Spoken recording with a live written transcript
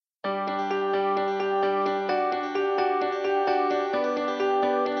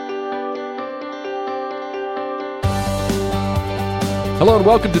Hello and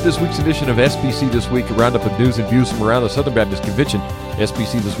welcome to this week's edition of SBC This Week, a roundup of news and views from around the Southern Baptist Convention.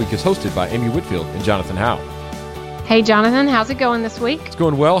 SBC This Week is hosted by Amy Whitfield and Jonathan Howe. Hey, Jonathan, how's it going this week? It's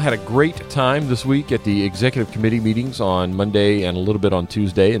going well. Had a great time this week at the Executive Committee meetings on Monday and a little bit on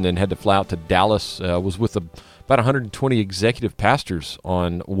Tuesday, and then had to fly out to Dallas. Was with about 120 executive pastors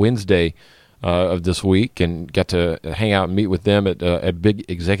on Wednesday of this week, and got to hang out and meet with them at a big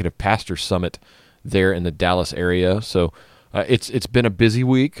executive pastor summit there in the Dallas area. So it's been a busy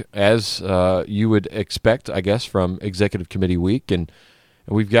week, as you would expect, I guess, from Executive Committee week, and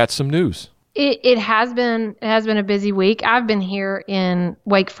we've got some news. It has been a busy week. I've been here in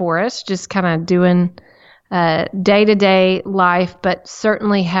Wake Forest, just kind of doing day-to-day life, but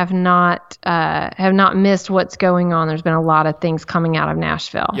certainly have not missed what's going on. There's been a lot of things coming out of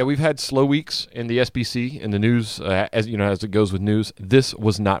Nashville. Yeah, we've had slow weeks in the SBC in the news, as it goes with news. This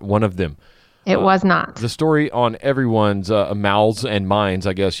was not one of them. It was not. The story on everyone's mouths and minds,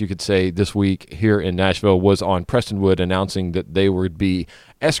 I guess you could say, this week here in Nashville was on Prestonwood announcing that they would be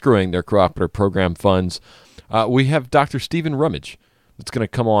escrowing their cooperative program funds. We have Dr. Stephen Rummage that's going to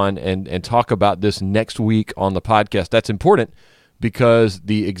come on and talk about this next week on the podcast. That's important because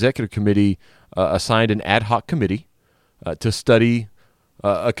the Executive Committee assigned an ad hoc committee to study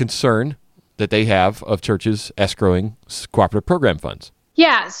a concern that they have of churches escrowing cooperative program funds.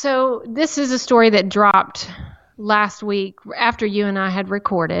 Yeah, so this is a story that dropped last week after you and I had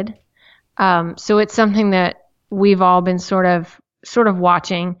recorded. So it's something that we've all been sort of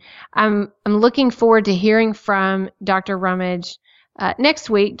watching. I'm looking forward to hearing from Dr. Rummage next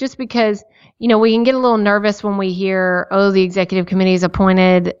week, just because, we can get a little nervous when we hear, the Executive Committee has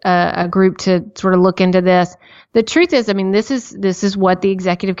appointed a group to sort of look into this. The truth is, this is what the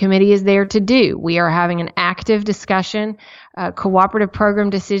Executive Committee is there to do. We are having an active discussion. Cooperative program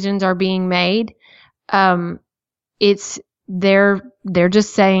decisions are being made. They're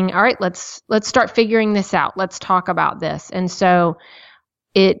just saying, all right, let's start figuring this out. Let's talk about this. And so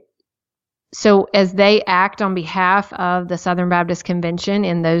as they act on behalf of the Southern Baptist Convention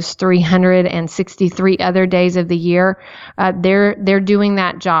in those 363 other days of the year, they're doing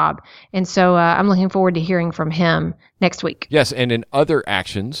that job. And so I'm looking forward to hearing from him next week. Yes, and in other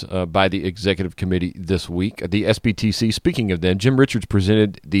actions by the Executive Committee this week, the SBTC, speaking of them, Jim Richards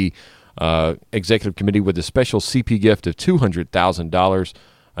presented the Executive Committee with a special CP gift of $200,000.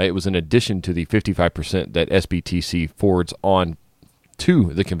 It was in addition to the 55% that SBTC forwards on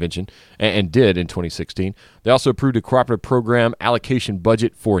to the convention and did in 2016. They also approved a cooperative program allocation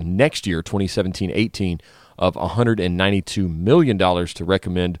budget for next year, 2017-18, of $192 million to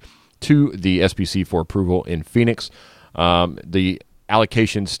recommend to the SBC for approval in Phoenix. The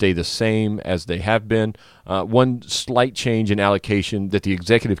allocations stay the same as they have been. One slight change in allocation that the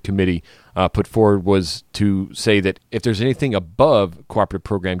Executive Committee put forward was to say that if there's anything above cooperative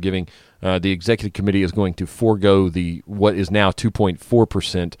program giving, the Executive Committee is going to forego what is now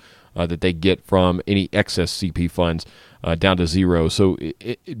 2.4% that they get from any excess CP funds down to zero. So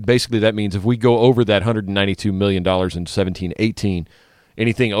basically that means if we go over that $192 million in 17-18,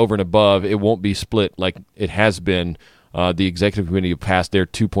 anything over and above, it won't be split like it has been. The Executive Committee passed their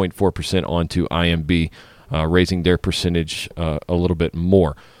 2.4% onto IMB, raising their percentage a little bit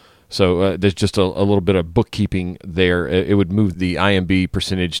more. So there's just a little bit of bookkeeping there. It would move the IMB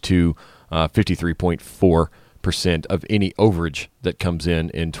percentage to 53.4% of any overage that comes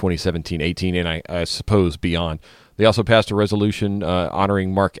in 2017-18, and I suppose beyond. They also passed a resolution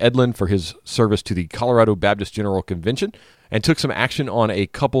honoring Mark Edlin for his service to the Colorado Baptist General Convention, and took some action on a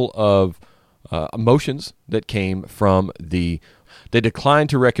couple of motions that came from They declined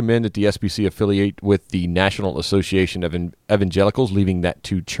to recommend that the SBC affiliate with the National Association of Evangelicals, leaving that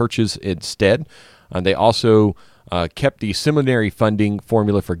to churches instead. They also kept the seminary funding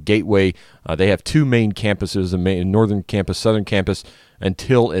formula for Gateway. They have two main campuses, the northern campus, southern campus,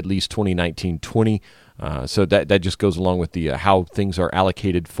 until at least 2019-20. So that just goes along with the how things are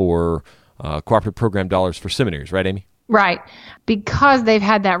allocated for cooperative program dollars for seminaries, right, Amy? Right. Because they've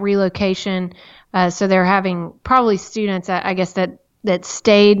had that relocation, so they're having probably students, I guess, that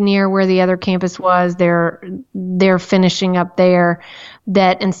stayed near where the other campus was. They're finishing up there,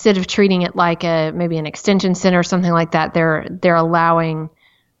 that instead of treating it like maybe an extension center or something like that, they're allowing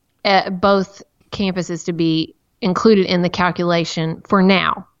both campuses to be included in the calculation for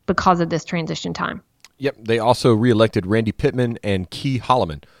now because of this transition time. Yep. They also reelected Randy Pittman and Key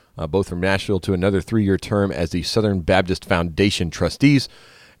Holloman, both from Nashville, to another 3-year term as the Southern Baptist Foundation trustees,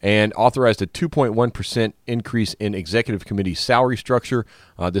 and authorized a 2.1% increase in Executive Committee salary structure.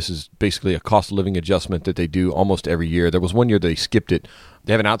 This is basically a cost of living adjustment that they do almost every year. There was one year they skipped it.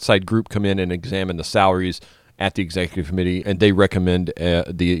 They have an outside group come in and examine the salaries, at the executive committee, and they recommend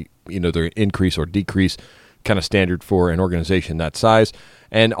their increase or decrease, kind of standard for an organization that size,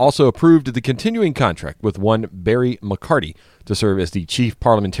 and also approved the continuing contract with one Barry McCarty to serve as the chief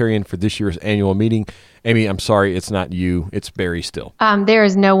parliamentarian for this year's annual meeting. Amy, I'm sorry, it's not you, it's Barry still. There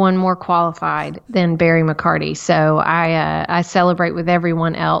is no one more qualified than Barry McCarty, so I celebrate with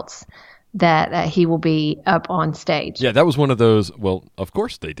everyone else that he will be up on stage. Yeah, that was one of those, well, of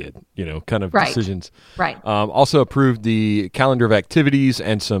course they did, kind of decisions. Right. Also approved the calendar of activities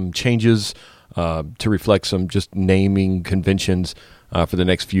and some changes to reflect some just naming conventions for the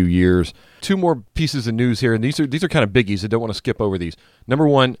next few years. Two more pieces of news here, and these are kind of biggies. I don't want to skip over these. Number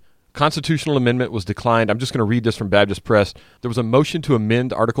one, constitutional amendment was declined. I'm just going to read this from Baptist Press. There was a motion to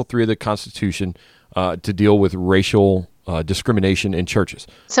amend Article 3 of the Constitution to deal with racial discrimination in churches.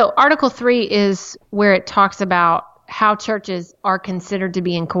 So Article 3 is where it talks about how churches are considered to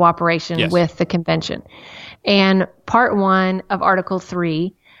be in cooperation with the convention. And Part 1 of Article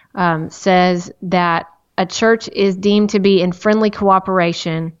 3 says that a church is deemed to be in friendly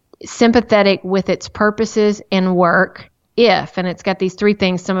cooperation, sympathetic with its purposes and work, if, and it's got these three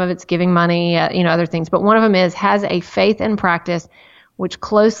things, some of it's giving money, other things, but one of them is, has a faith and practice which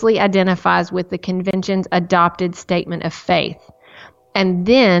closely identifies with the convention's adopted statement of faith. And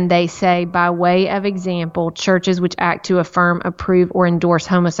then they say, by way of example, churches which act to affirm, approve, or endorse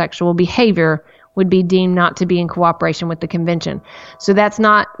homosexual behavior would be deemed not to be in cooperation with the convention. So that's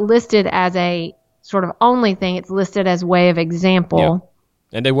not listed as a sort of only thing. It's listed as way of example.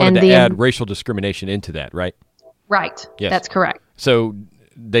 Yeah. And they wanted to add racial discrimination into that, right? Right. Yes. That's correct. So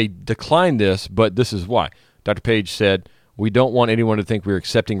they declined this, but this is why. Dr. Page said, we don't want anyone to think we're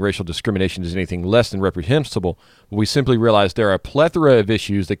accepting racial discrimination as anything less than reprehensible. We simply realize there are a plethora of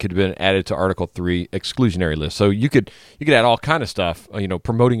issues that could have been added to Article 3 exclusionary list. So you could add all kind of stuff,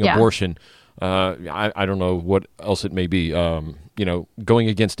 promoting abortion. I don't know what else it may be, going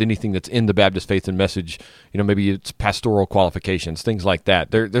against anything that's in the Baptist faith and message, maybe it's pastoral qualifications, things like that.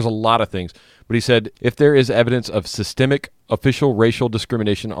 There's a lot of things. But he said, if there is evidence of systemic official racial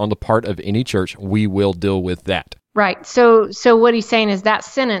discrimination on the part of any church, we will deal with that. Right. So what he's saying is that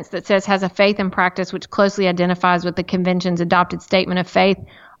sentence that says has a faith and practice which closely identifies with the convention's adopted statement of faith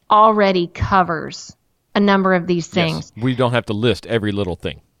already covers a number of these things. Yes. We don't have to list every little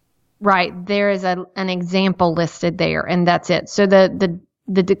thing. Right. There is an example listed there, and that's it. So the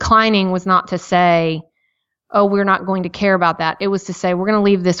declining was not to say, oh, we're not going to care about that. It was to say, we're going to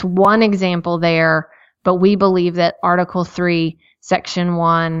leave this one example there, but we believe that Article 3, Section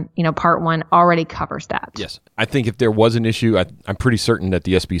 1, Part 1 already covers that. Yes. I think if there was an issue, I'm pretty certain that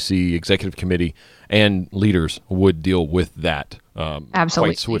the SBC Executive Committee and leaders would deal with that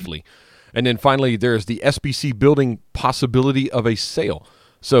Absolutely. Quite swiftly. And then finally, there's the SBC building possibility of a sale.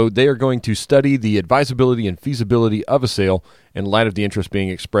 So they are going to study the advisability and feasibility of a sale in light of the interest being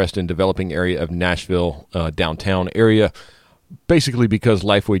expressed in developing area of Nashville downtown area, basically because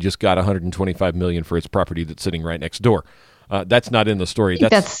Lifeway just got $125 million for its property that's sitting right next door. That's not in the story.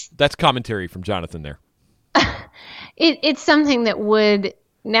 That's commentary from Jonathan there. It's something that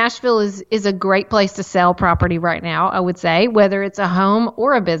Nashville is a great place to sell property right now, I would say, whether it's a home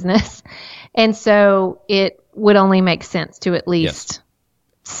or a business. And so it would only make sense to at least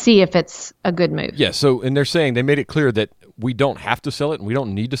see if it's a good move. Yeah, so, and they're saying they made it clear that we don't have to sell it and we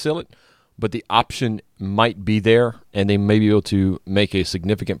don't need to sell it, but the option might be there and they may be able to make a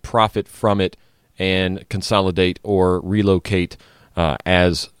significant profit from it and consolidate or relocate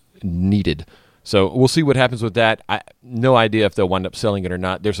as needed. So we'll see what happens with that. No idea if they'll wind up selling it or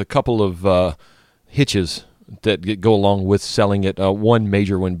not. There's a couple of hitches that go along with selling it. One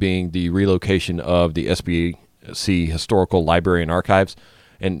major one being the relocation of the SBC Historical Library and Archives,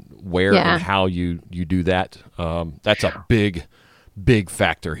 and where and how you do that. That's a big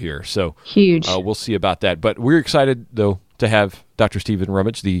factor here. So huge. We'll see about that. But we're excited, though, to have Dr. Stephen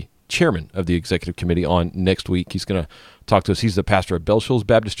Rummage, the chairman of the executive committee, on next week. He's going to talk to us. He's the pastor of Bell Shoals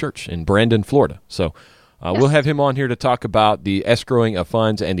Baptist Church in Brandon, Florida. So we'll have him on here to talk about the escrowing of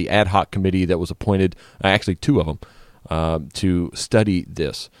funds and the ad hoc committee that was appointed, actually two of them, to study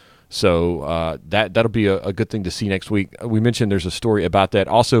this. So that'll be a good thing to see next week. We mentioned there's a story about that.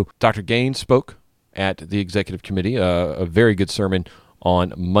 Also, Dr. Gaines spoke at the executive committee, a very good sermon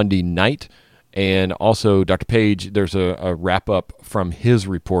on Monday night. And also, Dr. Page, there's a wrap-up from his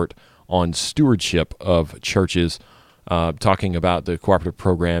report on stewardship of churches, talking about the cooperative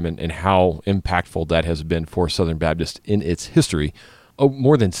program and how impactful that has been for Southern Baptist in its history.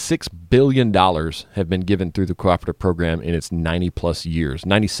 More than $6 billion have been given through the cooperative program in its 90-plus years.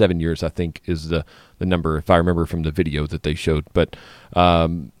 97 years, I think, is the number, if I remember from the video that they showed. But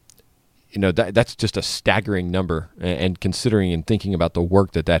that's just a staggering number. And considering and thinking about the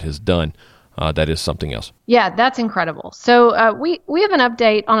work that has done, that is something else. Yeah, that's incredible. So we have an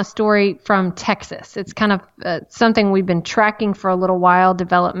update on a story from Texas. It's kind of something we've been tracking for a little while,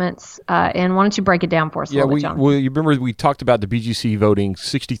 developments. And why don't you break it down for us a little bit, Jonathan? Well, you remember we talked about the BGC voting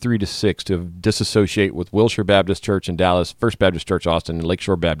 63-6 to disassociate with Wilshire Baptist Church in Dallas, First Baptist Church Austin, and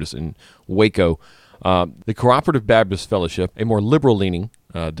Lakeshore Baptist in Waco. The Cooperative Baptist Fellowship, a more liberal-leaning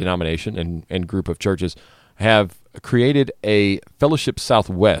denomination and group of churches, have created a Fellowship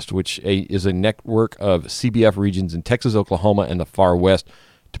Southwest, which is a network of CBF regions in Texas, Oklahoma, and the far west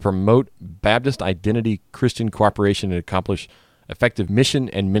to promote Baptist identity, Christian cooperation, and accomplish effective mission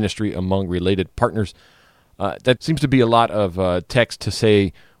and ministry among related partners. That seems to be a lot of text to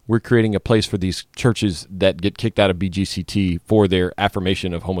say we're creating a place for these churches that get kicked out of BGCT for their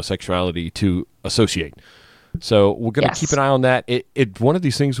affirmation of homosexuality to associate. So we're going to keep an eye on that. It's one of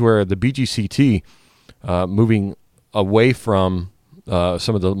these things where the BGCT, moving away from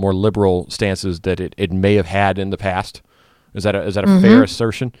some of the more liberal stances that it may have had in the past. Is that a fair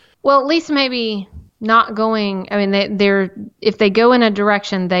assertion? Well, at least maybe not going. I mean, they're if they go in a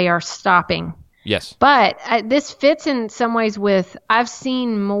direction, they are stopping. Yes. But this fits in some ways with, I've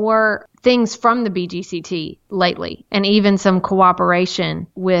seen more things from the BGCT lately, and even some cooperation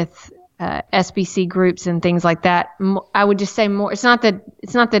with SBC groups and things like that. I would just say more. It's not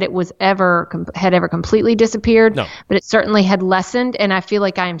that it was ever completely disappeared, no, but it certainly had lessened. And I feel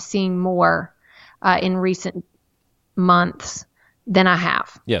like I am seeing more in recent months than I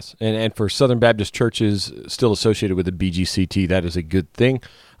have. Yes, and for Southern Baptist churches still associated with the BGCT, that is a good thing.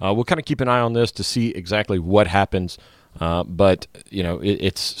 We'll kind of keep an eye on this to see exactly what happens. But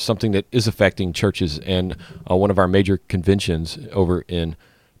it's something that is affecting churches, and one of our major conventions over in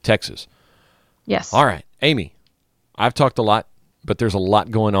Texas. Yes. All right, Amy, I've talked a lot, but there's a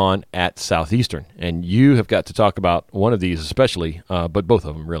lot going on at Southeastern, and you have got to talk about one of these especially, but both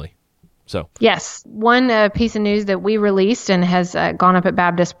of them really. So yes, one piece of news that we released and has gone up at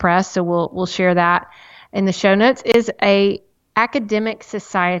Baptist Press, so we'll share that in the show notes, is a academic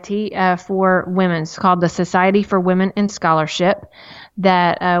society for women. It's called the Society for Women in Scholarship,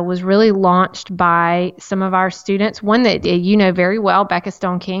 that was really launched by some of our students. One that you know very well, Becca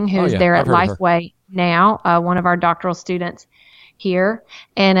Stone King, who's there at Lifeway now, one of our doctoral students here.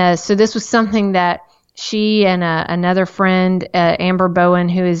 And so this was something that she and another friend, Amber Bowen,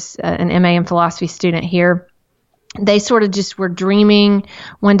 who is an MA in philosophy student here, they sort of just were dreaming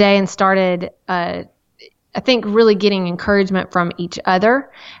one day and started I think really getting encouragement from each other.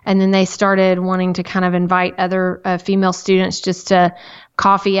 And then they started wanting to kind of invite other female students just to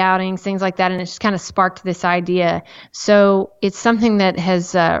coffee outings, things like that. And it just kind of sparked this idea. So it's something that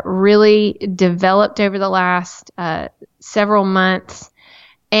has really developed over the last several months.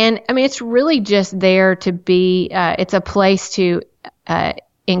 And I mean, it's really just there to be, it's a place to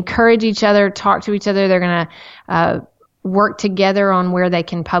encourage each other, talk to each other. They're going to work together on where they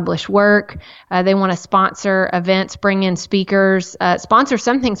can publish work. They want to sponsor events, bring in speakers, sponsor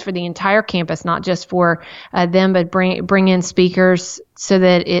some things for the entire campus, not just for them, but bring in speakers so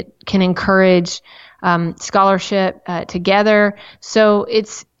that it can encourage scholarship together. So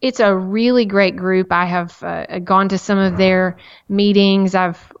it's a really great group. I have gone to some of their meetings.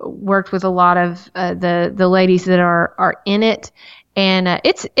 I've worked with a lot of the ladies that are in it. And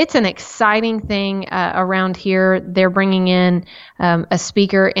it's an exciting thing around here. They're bringing in a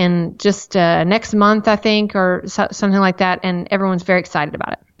speaker in just next month, I think, or something like that, and everyone's very excited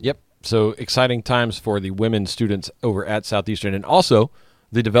about it. Yep. So exciting times for the women students over at Southeastern, and also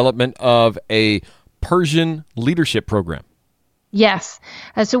the development of a Persian leadership program. Yes.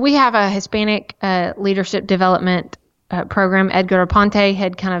 So we have a Hispanic leadership development program. Edgar Aponte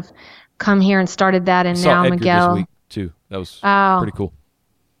had kind of come here and started that, and now Edgar Miguel. This week too. That was pretty cool.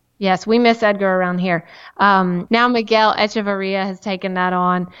 Yes, we miss Edgar around here. Now Miguel Echevarria has taken that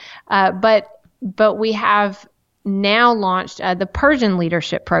on, but we have now launched the Persian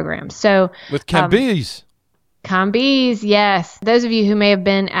leadership program. So with Cambiz. Cambiz, yes. Those of you who may have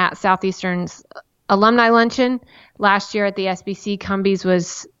been at Southeastern's alumni luncheon last year at the SBC, Cambiz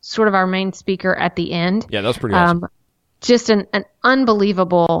was sort of our main speaker at the end. Yeah, that was pretty awesome. Just an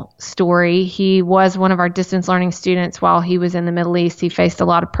unbelievable story. He was one of our distance learning students while he was in the Middle East. He faced a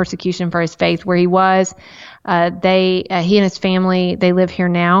lot of persecution for his faith where he was. He and his family, they live here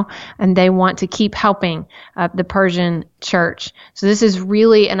now, and they want to keep helping the Persian church. So this is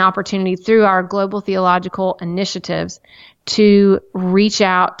really an opportunity through our global theological initiatives to reach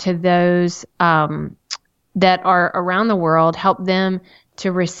out to those that are around the world, help them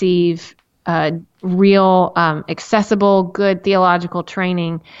to receive real, accessible, good theological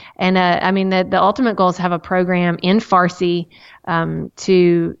training. And the ultimate goal is to have a program in Farsi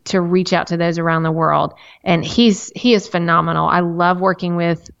to reach out to those around the world. And he is phenomenal. I love working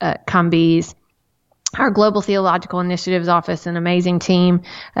with Kambiz. Our Global Theological Initiatives Office, an amazing team.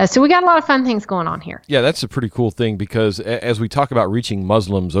 So we got a lot of fun things going on here. Yeah, that's a pretty cool thing, because as we talk about reaching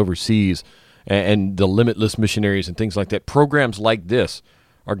Muslims overseas and the limitless missionaries and things like that, programs like this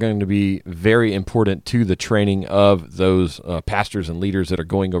are going to be very important to the training of those pastors and leaders that are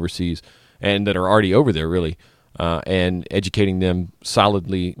going overseas and that are already over there, really, and educating them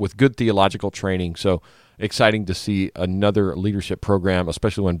solidly with good theological training. So exciting to see another leadership program,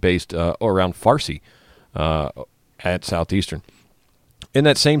 especially one based around Farsi at Southeastern. In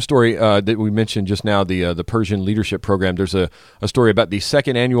that same story that we mentioned just now, the Persian Leadership Program, there's a story about the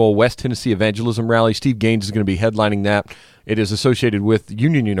second annual West Tennessee Evangelism Rally. Steve Gaines is going to be headlining that. It is associated with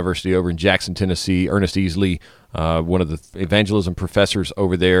Union University over in Jackson, Tennessee. Ernest Easley, one of the evangelism professors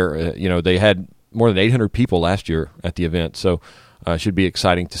over there, they had more than 800 people last year at the event, so should be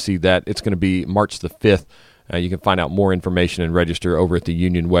exciting to see that. It's going to be March the 5th. You can find out more information and register over at the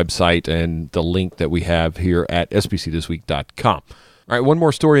Union website and the link that we have here at sbcthisweek.com. All right, one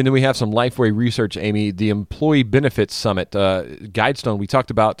more story, and then we have some Lifeway research, Amy. The Employee Benefits Summit, Guidestone, we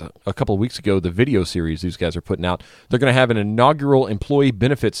talked about a couple of weeks ago, the video series these guys are putting out. They're going to have an inaugural Employee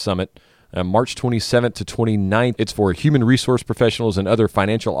Benefits Summit March 27th to 29th. It's for human resource professionals and other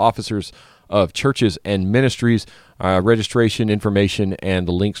financial officers of churches and ministries. Registration information and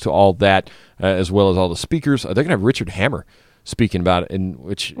the links to all that, as well as all the speakers. They're going to have Richard Hammer speaking about it, in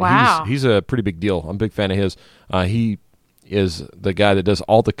which he's a pretty big deal. I'm a big fan of his. He is the guy that does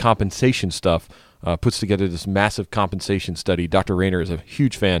all the compensation stuff, puts together this massive compensation study. Dr. Rayner is a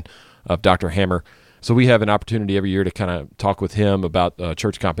huge fan of Dr. Hammer. So we have an opportunity every year to kind of talk with him about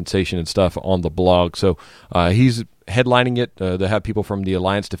church compensation and stuff on the blog. So he's headlining it. They have people from the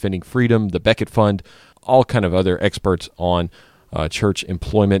Alliance Defending Freedom, the Beckett Fund, all kind of other experts on church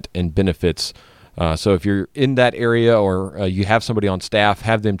employment and benefits. So if you're in that area or you have somebody on staff,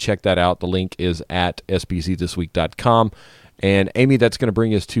 have them check that out. The link is at sbcthisweek.com. And Amy, that's going to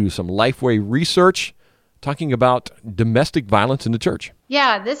bring us to some Lifeway research talking about domestic violence in the church.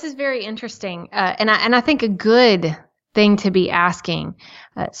 Yeah, this is very interesting, and I think a good thing to be asking.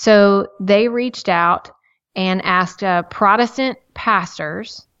 So they reached out and asked Protestant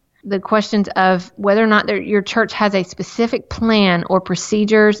pastors the questions of whether or not your church has a specific plan or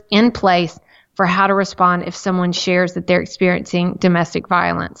procedures in place for how to respond if someone shares that they're experiencing domestic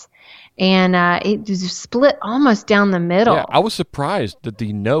violence. And it was split almost down the middle. Yeah, I was surprised that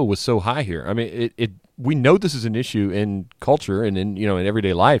the no was so high here. I mean, we know this is an issue in culture and in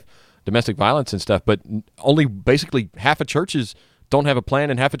everyday life, domestic violence and stuff, but only basically half of churches don't have a plan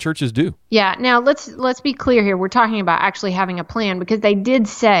and half of churches do. Yeah. Now let's be clear here. We're talking about actually having a plan, because they did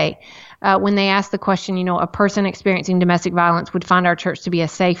say when they asked the question, a person experiencing domestic violence would find our church to be a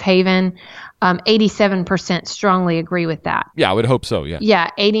safe haven. 87% strongly agree with that. Yeah, I would hope so. Yeah. Yeah.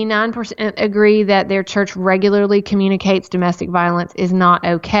 89% agree that their church regularly communicates domestic violence is not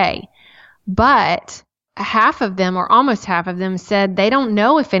okay. But half of them, or almost half of them, said they don't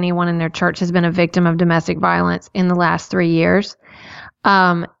know if anyone in their church has been a victim of domestic violence in the last 3 years.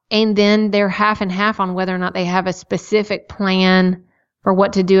 And then they're half and half on whether or not they have a specific plan for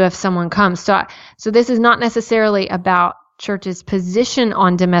what to do if someone comes. So this is not necessarily about churches' position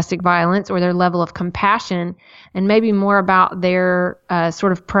on domestic violence or their level of compassion, and maybe more about their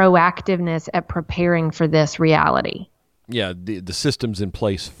sort of proactiveness at preparing for this reality. Yeah, the systems in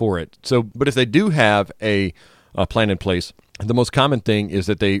place for it. So, but if they do have a plan in place, the most common thing is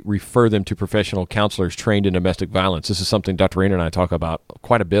that they refer them to professional counselors trained in domestic violence. This is something Dr. Rayner and I talk about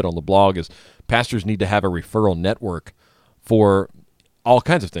quite a bit on the blog, is pastors need to have a referral network for all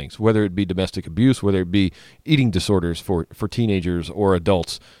kinds of things, whether it be domestic abuse, whether it be eating disorders for teenagers or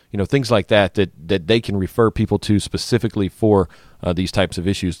adults, things like that they can refer people to specifically for these types of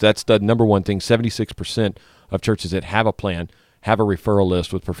issues. That's the number one thing. 76% of churches that have a plan have a referral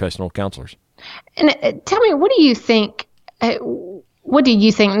list with professional counselors. And tell me, what do you think, and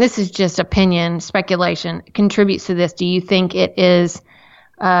this is just opinion, speculation, contributes to this? Do you think it is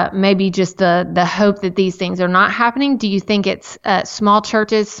maybe just the hope that these things are not happening? Do you think it's small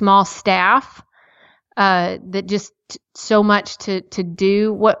churches, small staff that just so much to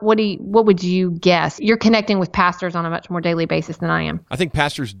do? What would you guess? You're connecting with pastors on a much more daily basis than I am. I think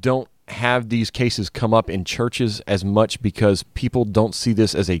pastors don't have these cases come up in churches as much because people don't see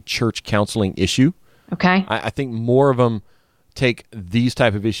this as a church counseling issue. Okay. I think more of them take these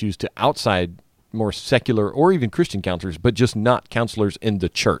type of issues to outside more secular or even Christian counselors, but just not counselors in the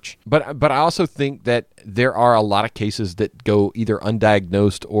church. But I also think that there are a lot of cases that go either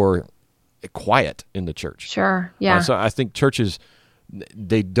undiagnosed or quiet in the church. Sure. Yeah. So I think churches,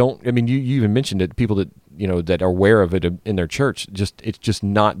 they don't. I mean, you even mentioned it. People that that are aware of it in their church, it's just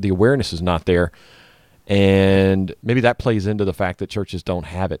not, the awareness is not there, and maybe that plays into the fact that churches don't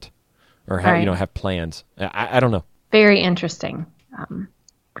have it or have plans. I don't know. Very interesting.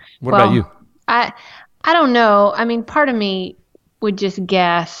 What about you? I don't know. I mean, part of me would just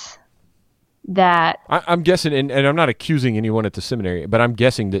guess that I'm guessing, and I'm not accusing anyone at the seminary, but I'm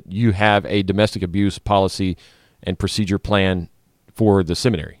guessing that you have a domestic abuse policy and procedure plan for the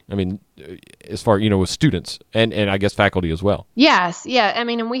seminary. I mean, as far, with students and I guess faculty as well. Yes. Yeah. I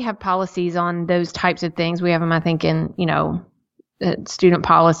mean, and we have policies on those types of things. We have them, I think, in, student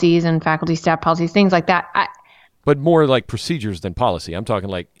policies and faculty staff policies, things like that. But more like procedures than policy. I'm talking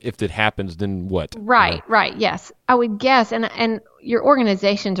like, if it happens, then what? Right. Right. Yes. I would guess. And your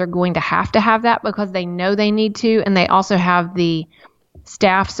organizations are going to have that because they know they need to, and they also have the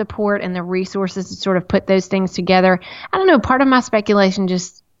staff support and the resources to sort of put those things together. I don't know. Part of my speculation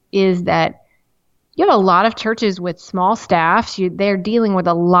just is that you have a lot of churches with small staffs. They're dealing with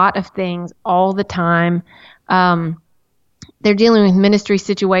a lot of things all the time. They're dealing with ministry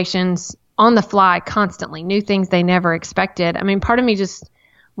situations on the fly constantly, new things they never expected. I mean, part of me just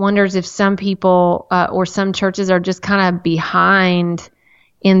wonders if some people or some churches are just kind of behind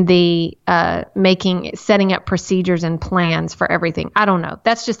in the setting up procedures and plans for everything. I don't know.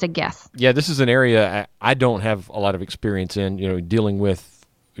 That's just a guess. Yeah, this is an area I don't have a lot of experience in, dealing with,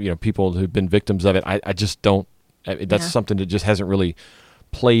 people who've been victims of it. I just don't. That's something that just hasn't really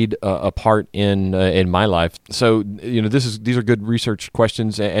played a part in my life. So, these are good research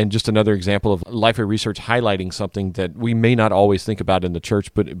questions, and just another example of Lifeway Research highlighting something that we may not always think about in the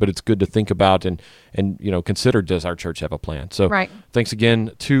church, but it's good to think about and consider, does our church have a plan? So Thanks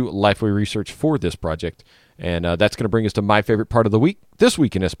again to Lifeway Research for this project. And that's going to bring us to my favorite part of the week, This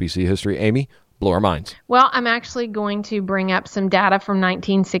Week in SBC History. Amy, blow our minds. Well, I'm actually going to bring up some data from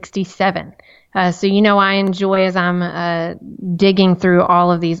 1967. So, I enjoy, as I'm digging through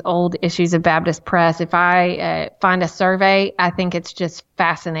all of these old issues of Baptist Press, if I find a survey, I think it's just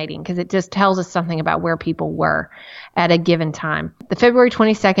fascinating because it just tells us something about where people were at a given time. The February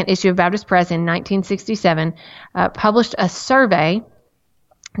 22nd issue of Baptist Press in 1967 published a survey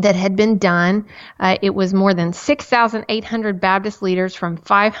that had been done. It was more than 6,800 Baptist leaders from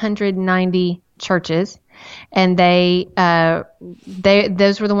 590 churches, and those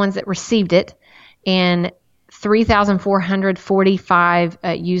were the ones that received it, and 3,445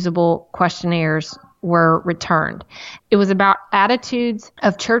 usable questionnaires were returned. It was about attitudes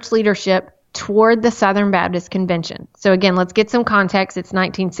of church leadership toward the Southern Baptist Convention. So again, let's get some context. It's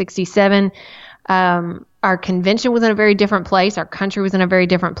 1967. Our convention was in a very different place. Our country was in a very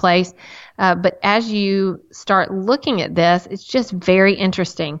different place. But as you start looking at this, it's just very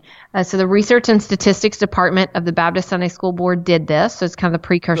interesting. So the Research and Statistics Department of the Baptist Sunday School Board did this. So it's kind of the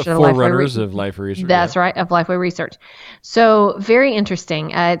precursor to forerunners of Lifeway Research. That's right, of Lifeway Research. So very interesting.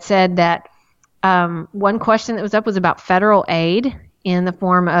 It said that one question that was up was about federal aid in the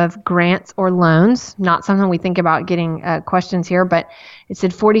form of grants or loans. Not something we think about getting questions here, but it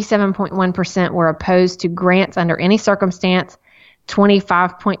said 47.1% were opposed to grants under any circumstance,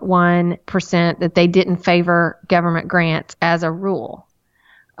 25.1% that they didn't favor government grants as a rule.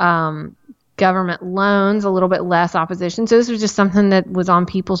 Government loans, a little bit less opposition. So this was just something that was on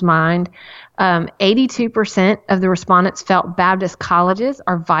people's mind. 82% of the respondents felt Baptist colleges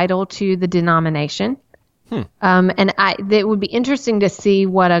are vital to the denomination. And it would be interesting to see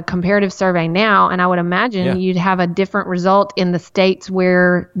what a comparative survey now, and I would imagine you'd have a different result in the states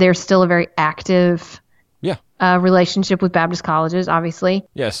where there's still a very active relationship with Baptist colleges, obviously.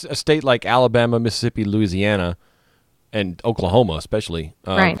 Yes, a state like Alabama, Mississippi, Louisiana, and Oklahoma especially,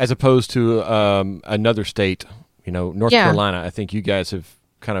 as opposed to another state, North Carolina. I think you guys have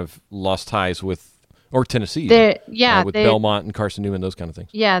kind of lost ties with, or Tennessee, with Belmont and Carson Newman, those kind of things.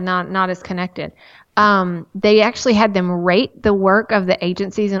 Yeah, not as connected. They actually had them rate the work of the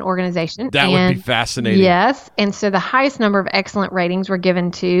agencies and organizations. That would be fascinating. Yes. And so the highest number of excellent ratings were given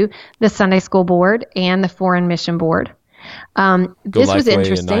to the Sunday School Board and the Foreign Mission Board. This was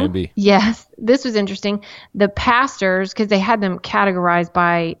interesting. Yes, this was interesting. The pastors, because they had them categorized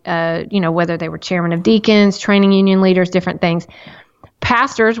by, whether they were chairman of deacons, training union leaders, different things.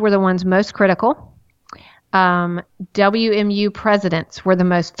 Pastors were the ones most critical. WMU presidents were the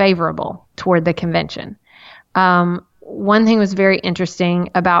most favorable toward the convention. One thing was very interesting.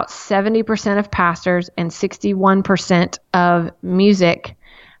 About 70% of pastors and 61% of music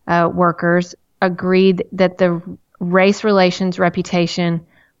workers agreed that the race relations reputation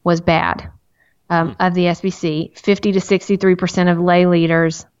was bad of the SBC. 50 to 63% of lay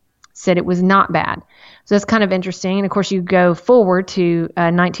leaders said it was not bad. So that's kind of interesting. And of course, you go forward to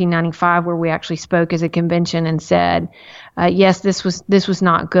 1995, where we actually spoke as a convention and said, yes, this was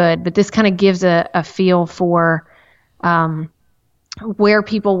not good. But this kind of gives a feel for where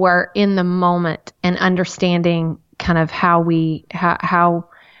people were in the moment and understanding kind of how we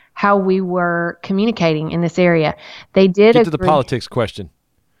were communicating in this area. They did get to the politics question.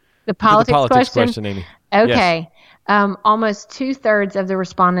 The politics question, Amy. Okay. Yes. Almost 2/3 of the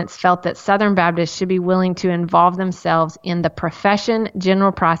respondents felt that Southern Baptists should be willing to involve themselves in the profession,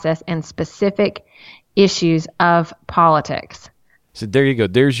 general process, and specific issues of politics. So there you go.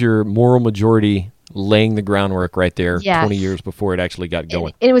 There's your moral majority laying the groundwork right there. Yes. 20 years before it actually got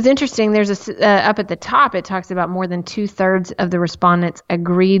going. It was interesting. There's up at the top, it talks about more than 2/3 of the respondents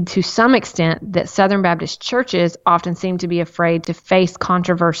agreed to some extent that Southern Baptist churches often seem to be afraid to face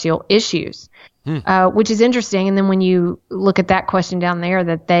controversial issues, which is interesting. And then when you look at that question down there,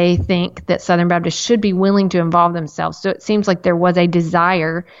 that they think that Southern Baptists should be willing to involve themselves. So it seems like there was a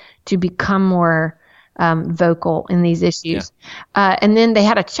desire to become more vocal in these issues. Yeah. And then they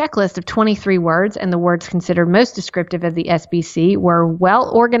had a checklist of 23 words, and the words considered most descriptive of the SBC were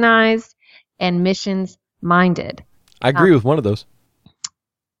well organized and missions minded. I agree with one of those.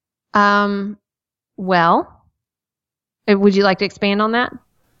 Well, would you like to expand on that?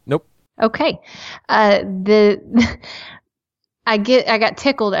 Nope. Okay. I got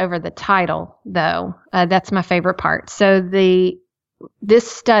tickled over the title, though. That's my favorite part. So this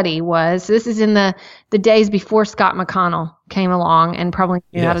study this is in the days before Scott McConnell came along and probably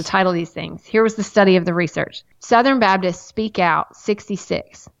knew how to title these things. Here was the study of the research. Southern Baptists Speak Out,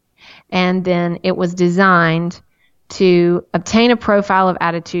 66. And then it was designed to obtain a profile of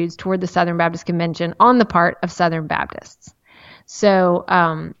attitudes toward the Southern Baptist Convention on the part of Southern Baptists. So,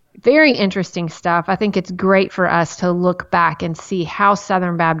 very interesting stuff. I think it's great for us to look back and see how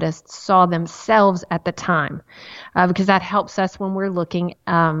Southern Baptists saw themselves at the time, because that helps us when we're looking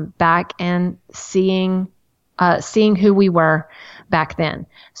back and seeing who we were back then.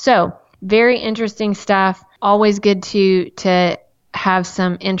 So very interesting stuff. Always good to have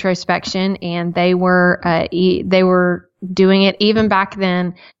some introspection, and they were doing it even back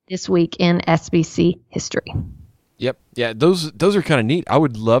then this week in SBC history. Yep. Yeah, those are kind of neat. I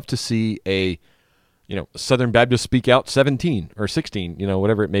would love to see a Southern Baptist Speak Out 17 or 16,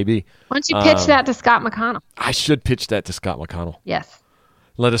 whatever it may be. Why don't you pitch that to Scott McConnell? I should pitch that to Scott McConnell. Yes.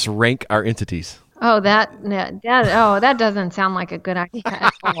 Let us rank our entities. Oh, that doesn't sound like a good idea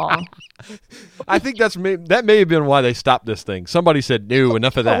at all. I think that may have been why they stopped this thing. Somebody said, no,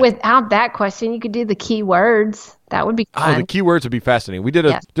 enough of that. But without that question, you could do the keywords. That would be fun. Oh, the keywords would be fascinating. We did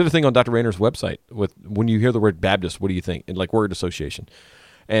a thing on Dr. Rayner's website with when you hear the word Baptist, what do you think? And like word association.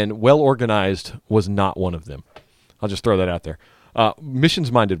 And well-organized was not one of them. I'll just throw that out there.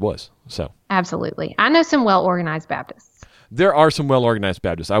 Missions-minded was. So absolutely. I know some well-organized Baptists. There are some well-organized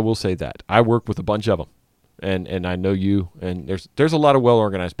Baptists. I will say that. I work with a bunch of them, and I know you. And there's a lot of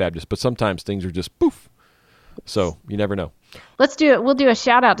well-organized Baptists, but sometimes things are just poof. So you never know. Let's do it. We'll do a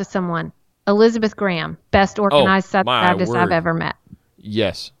shout-out to someone. Elizabeth Graham, best organized Southern Baptist I've ever met.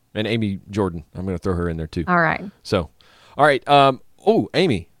 Yes, and Amy Jordan. I'm going to throw her in there too. All right. So, all right.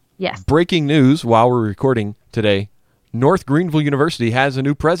 Amy. Yes. Breaking news while we're recording today. North Greenville University has a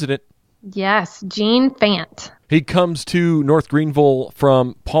new president. Yes, Gene Fant. He comes to North Greenville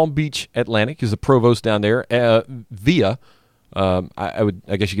from Palm Beach Atlantic. He's the provost down there via,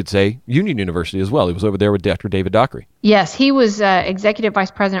 I guess you could say, Union University as well. He was over there with Dr. David Dockery. Yes, he was Executive Vice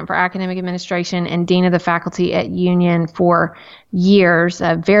President for Academic Administration and Dean of the Faculty at Union for years,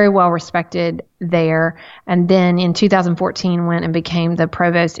 very well respected there. And then in 2014 went and became the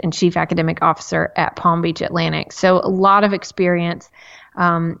Provost and Chief Academic Officer at Palm Beach Atlantic. So a lot of experience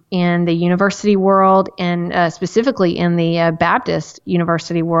in the university world and specifically in the Baptist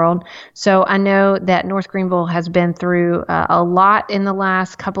university world. So I know that North Greenville has been through a lot in the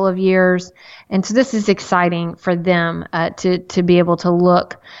last couple of years. And so this is exciting for them to be able to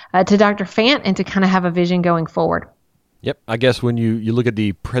look to Dr. Fant and to kind of have a vision going forward. Yep. I guess when you look at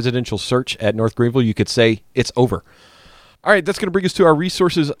the presidential search at North Greenville, you could say it's over. All right, that's going to bring us to our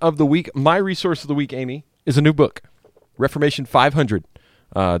resources of the week. My resource of the week, Amy, is a new book, Reformation 500.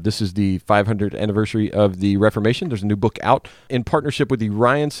 This is the 500th anniversary of the Reformation. There's a new book out in partnership with the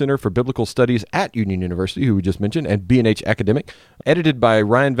Ryan Center for Biblical Studies at Union University, who we just mentioned, and B&H Academic, edited by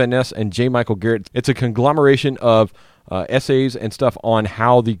Ryan Van Ness and J. Michael Garrett. It's a conglomeration of essays and stuff on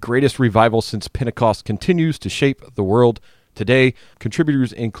how the greatest revival since Pentecost continues to shape the world today.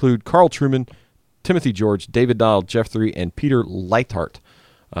 Contributors include Carl Trueman, Timothy George, David Dial Jeffrey, and Peter Leithart.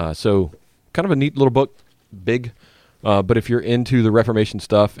 So kind of a neat little book, big. But if you're into the Reformation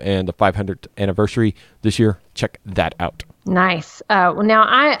stuff and the 500th anniversary this year, check that out. Nice. Well, now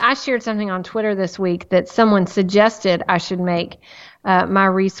I shared something on Twitter this week that someone suggested I should make my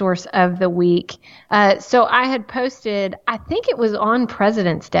resource of the week. So I had posted, I think it was on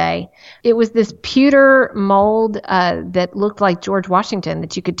President's Day. It was this pewter mold that looked like George Washington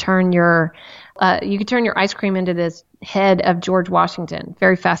that you could turn your ice cream into this head of George Washington.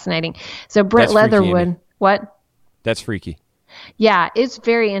 Very fascinating. So Brent That's freaky, Leatherwood, Amy. what? That's freaky. Yeah, it's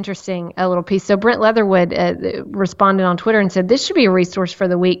very interesting, a little piece. So Brent Leatherwood responded on Twitter and said, this should be a resource for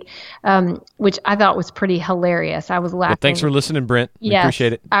the week, which I thought was pretty hilarious. I was laughing. Well, thanks for listening, Brent. We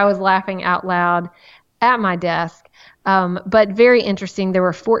appreciate it. I was laughing out loud at my desk. But very interesting. There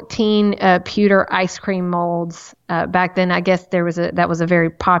were 14 pewter ice cream molds back then. I guess that was a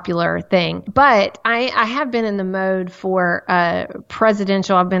very popular thing. But I have been in the mode for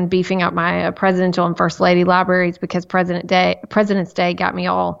presidential. I've been beefing up my presidential and first lady libraries because President's Day got me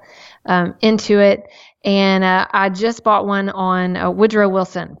all into it. And I just bought one on Woodrow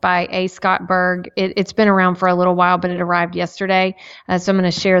Wilson by A. Scott Berg. It's been around for a little while, but it arrived yesterday. So I'm going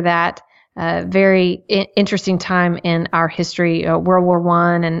to share that. Very interesting time in our history, World War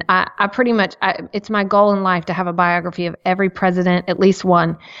I. And I pretty much, it's my goal in life to have a biography of every president, at least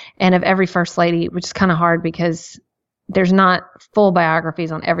one, and of every first lady, which is kind of hard because there's not full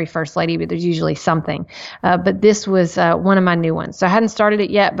biographies on every first lady, but there's usually something. But this was one of my new ones. So I hadn't started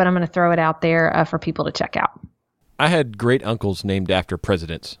it yet, but I'm going to throw it out there for people to check out. I had great uncles named after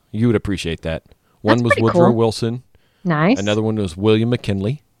presidents. You would appreciate that. One That's was pretty Woodrow cool. Wilson. Nice. Another one was William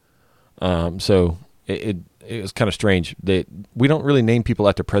McKinley. So it was kind of strange that we don't really name people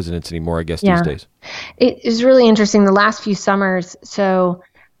after presidents anymore, I guess, these days. It is really interesting. The last few summers, so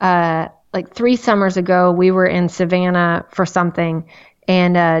like 3 summers ago, we were in Savannah for something,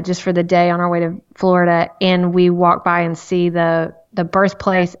 and just for the day on our way to Florida, and we walked by and see the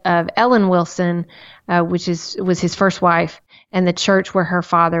birthplace of Ellen Wilson, which was his first wife, and the church where her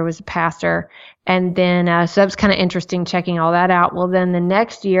father was a pastor. And then, so that was kind of interesting checking all that out. Well, then the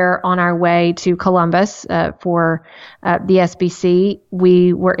next year on our way to Columbus for the SBC,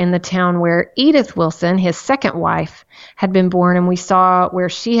 we were in the town where Edith Wilson, his second wife, had been born, and we saw where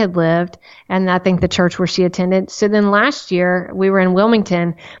she had lived, and I think the church where she attended. So then last year, we were in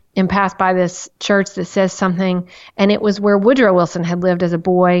Wilmington and passed by this church that says something, and it was where Woodrow Wilson had lived as a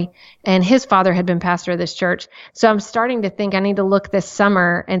boy, and his father had been pastor of this church. So I'm starting to think I need to look this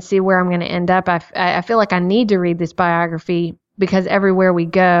summer and see where I'm going to end up. I feel like I need to read this biography because everywhere we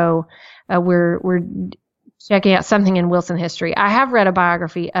go, we're checking out something in Wilson history. I have read a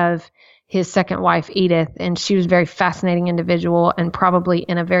biography of his second wife, Edith, and she was a very fascinating individual and probably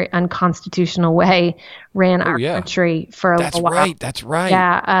in a very unconstitutional way ran our country for a little while. That's right.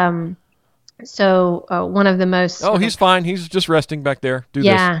 Yeah. So one of the most... Oh, he's fine. He's just resting back there.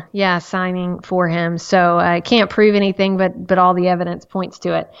 Yeah, signing for him. So I can't prove anything, but all the evidence points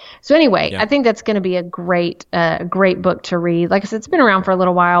to it. So anyway, I think that's going to be a great book to read. Like I said, it's been around for a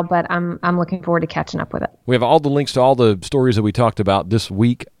little while, but I'm looking forward to catching up with it. We have all the links to all the stories that we talked about this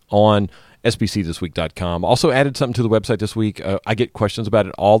week on sbcthisweek.com. Also added something to the website this week. I get questions about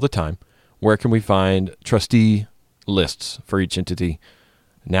it all the time. Where can we find trustee lists for each entity?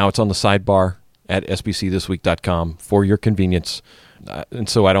 Now it's on the sidebar at sbcthisweek.com for your convenience, and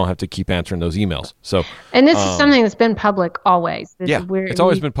so I don't have to keep answering those emails. So, and this is something that's been public always. It's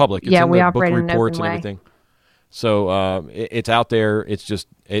always been public. It's in we the operate book in an reports open and way. everything. So it's out there. It's just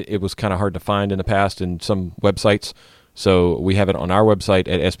it was kind of hard to find in the past in some websites. So we have it on our website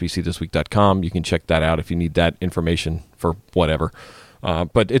at sbcthisweek.com. You can check that out if you need that information for whatever.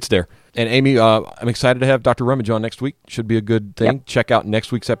 But it's there. And Amy, I'm excited to have Dr. Rummage on next week. Should be a good thing. Yep. Check out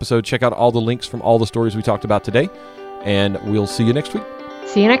next week's episode. Check out all the links from all the stories we talked about today. And we'll see you next week.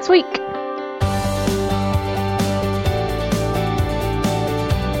 See you next week.